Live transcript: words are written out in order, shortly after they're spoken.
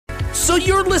So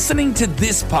you're listening to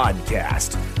this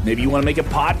podcast. Maybe you want to make a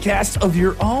podcast of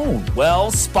your own.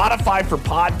 Well, Spotify for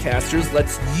Podcasters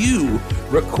lets you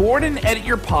record and edit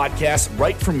your podcast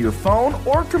right from your phone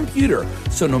or computer.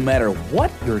 So no matter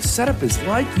what your setup is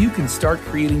like, you can start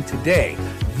creating today.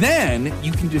 Then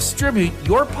you can distribute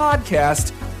your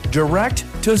podcast direct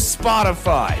to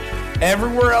Spotify.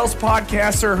 Everywhere else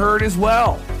podcasts are heard as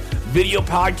well. Video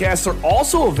podcasts are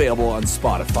also available on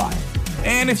Spotify.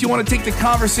 And if you want to take the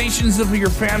conversations of your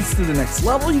fans to the next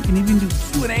level, you can even do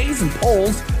Q&As and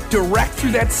polls direct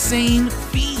through that same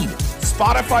feed.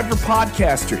 Spotify for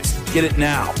Podcasters. Get it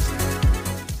now.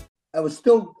 I was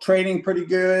still training pretty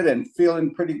good and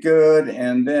feeling pretty good.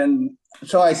 And then,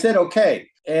 so I said, okay.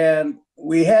 And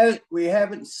we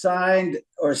haven't signed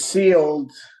or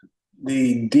sealed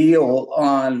the deal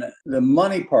on the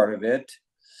money part of it,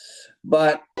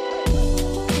 but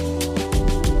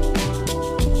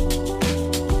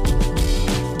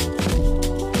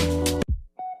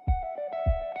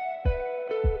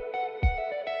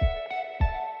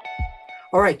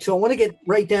all right, so I want to get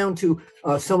right down to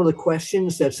some of the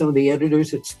questions that some of the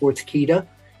editors at Sportskeeda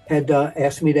had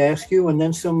asked me to ask you, and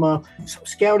then some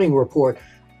scouting report.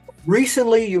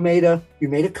 Recently, you made a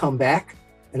comeback,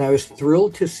 and I was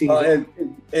thrilled to see that.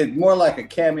 It's more like a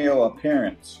cameo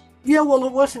appearance. Yeah, well,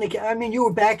 it wasn't. You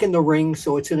were back in the ring,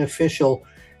 so it's an official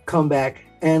comeback.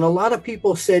 And a lot of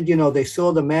people said, they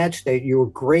saw the match, that you were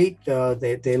great,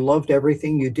 they loved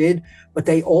everything you did, but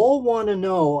they all want to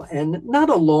know, and not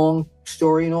a long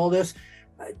story and all this,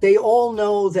 they all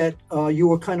know that you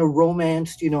were kind of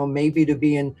romanced, maybe to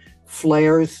be in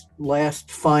Flair's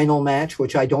last final match,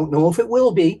 which I don't know if it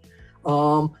will be.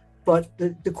 But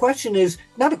the question is,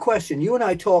 not a question, you and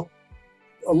I talked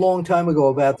a long time ago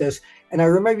about this, and I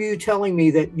remember you telling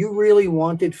me that you really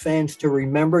wanted fans to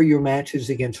remember your matches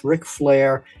against Ric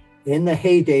Flair in the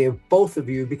heyday of both of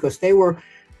you, because they were,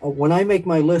 when I make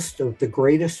my list of the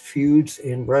greatest feuds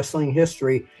in wrestling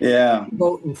history,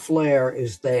 Steamboat and Flair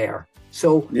is there.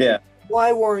 So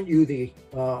why weren't you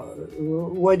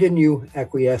why didn't you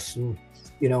acquiesce and,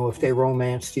 if they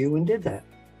romanced you and did that?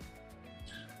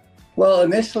 Well,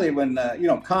 initially when,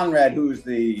 Conrad, who's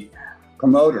the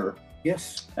promoter,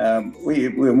 yes.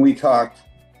 When we talked,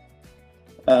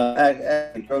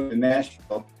 I drove to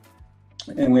Nashville,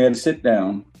 and we had a sit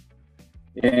down,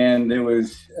 and there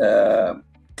was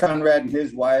Conrad and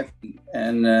his wife,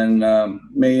 and then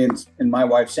me and my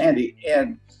wife Sandy,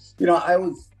 and I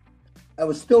was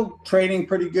still training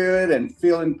pretty good and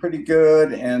feeling pretty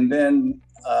good, and then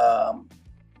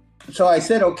so I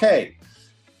said okay,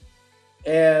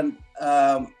 and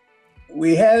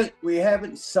we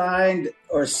haven't signed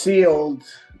or sealed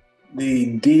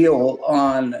the deal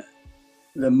on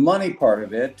the money part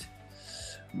of it,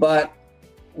 but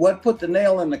what put the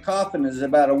nail in the coffin is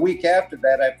about a week after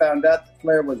that, I found out that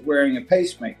Flair was wearing a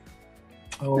pacemaker.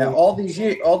 Oh. Now, all these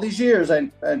years, I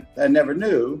never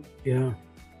knew. Yeah.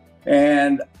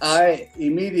 And I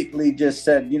immediately just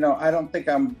said, I don't think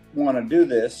I want to do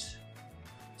this.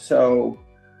 So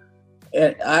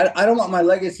I don't want my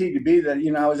legacy to be that,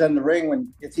 I was in the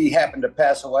ring if he happened to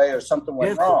pass away or something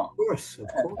went wrong. Of course.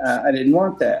 I didn't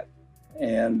want that.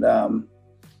 And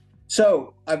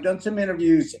so I've done some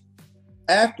interviews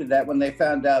after that when they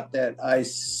found out that I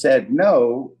said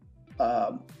no.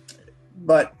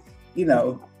 But,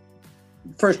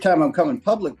 first time I'm coming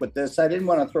public with this, I didn't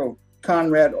want to throw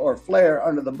Conrad or Flair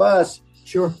under the bus.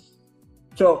 Sure.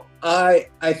 So I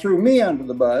threw me under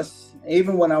the bus,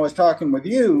 even when I was talking with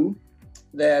you,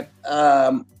 that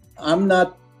I'm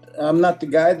not the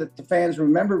guy that the fans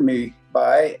remember me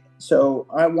by. So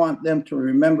I want them to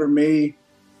remember me.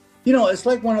 It's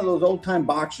like one of those old time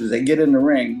boxers. They get in the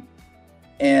ring,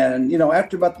 and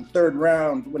after about the third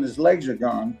round, when his legs are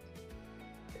gone,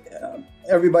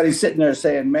 everybody's sitting there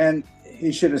saying, "Man,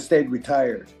 he should have stayed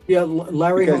retired." Yeah,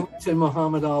 Larry Holmes and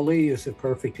Muhammad Ali is a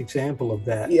perfect example of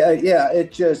that. Yeah.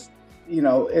 It just,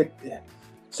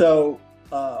 So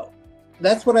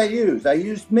that's what I used. I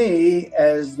used me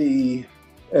as the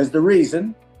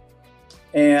reason,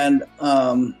 and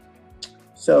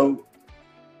so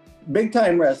Big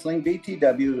Time Wrestling,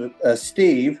 BTW,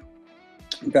 Steve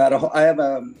I have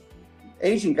a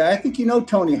Asian guy. I think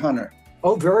Tony Hunter.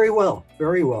 Oh, very well.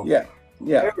 Very well. Yeah.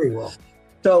 Very well.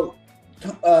 So,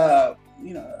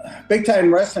 Big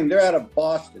Time Wrestling, they're out of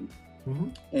Boston. Mm-hmm.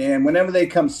 And whenever they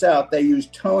come south, they use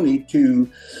Tony to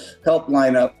help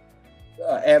line up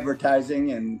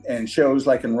advertising and shows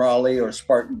like in Raleigh or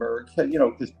Spartanburg.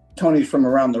 Because Tony's from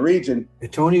around the region.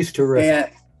 Tony's terrific.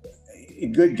 And a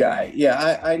good guy.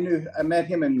 Yeah, I met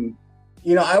him, and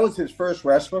I was his first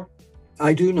wrestler.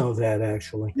 I do know that,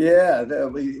 actually. Yeah,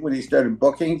 when he started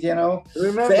booking, Remember?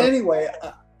 So anyway,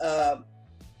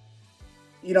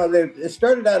 they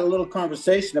started out a little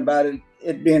conversation about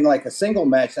it being like a single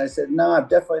match. And I said, no, I'm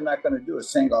definitely not going to do a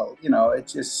single.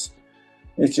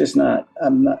 It's just not.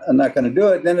 I'm not going to do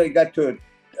it. Then it got to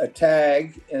a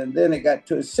tag, and then it got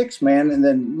to a 6-man, and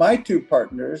then my two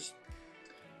partners,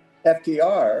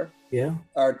 FTR,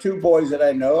 are two boys that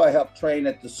I know. I helped train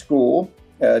at the school,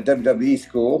 WWE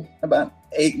school, about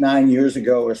 8-9 years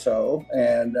ago or so,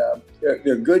 and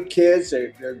they're good kids.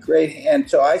 They're great, and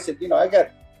so I said, I got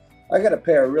a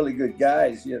pair of really good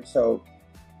guys. So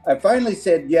I finally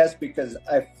said yes because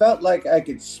I felt like I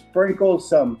could sprinkle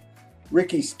some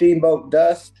Ricky Steamboat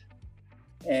dust,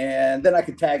 and then I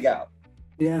could tag out.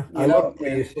 Yeah, I love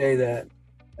when you say that.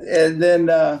 And then,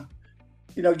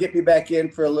 get me back in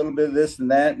for a little bit of this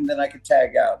and that, and then I could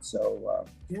tag out. So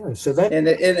so that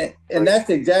and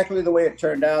that's exactly the way it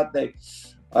turned out.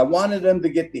 I wanted them to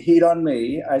get the heat on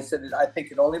me. I said, I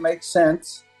think it only makes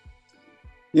sense.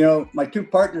 My two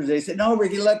partners, they said, no,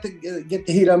 Ricky, get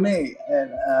the heat on me.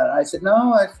 And I said,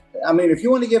 no, I mean, if you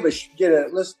want to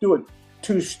let's do a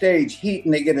 2-stage heat,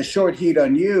 and they get a short heat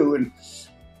on you, and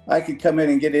I could come in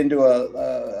and get into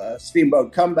a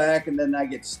Steamboat comeback, and then I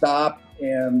get stopped,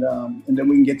 and then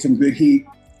we can get some good heat.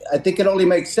 I think it only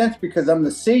makes sense because I'm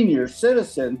the senior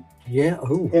citizen. Yeah.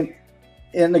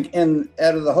 In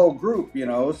out of the whole group,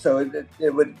 so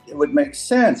it would make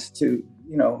sense to,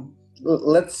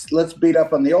 let's beat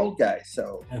up on the old guys.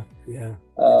 So yeah.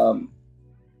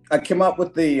 I came up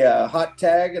with the hot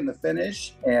tag and the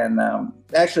finish, and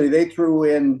actually they threw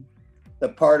in the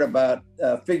part about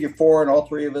figure 4 and all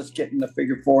three of us getting the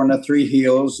figure 4 and the 3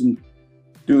 heels and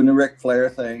doing the Ric Flair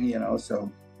thing,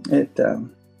 so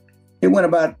it went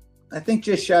about, I think,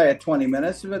 just shy of 20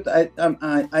 minutes. But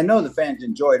I know the fans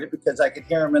enjoyed it because I could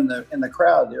hear them in the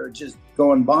crowd. They were just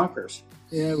going bonkers.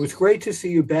 Yeah, it was great to see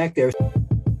you back there.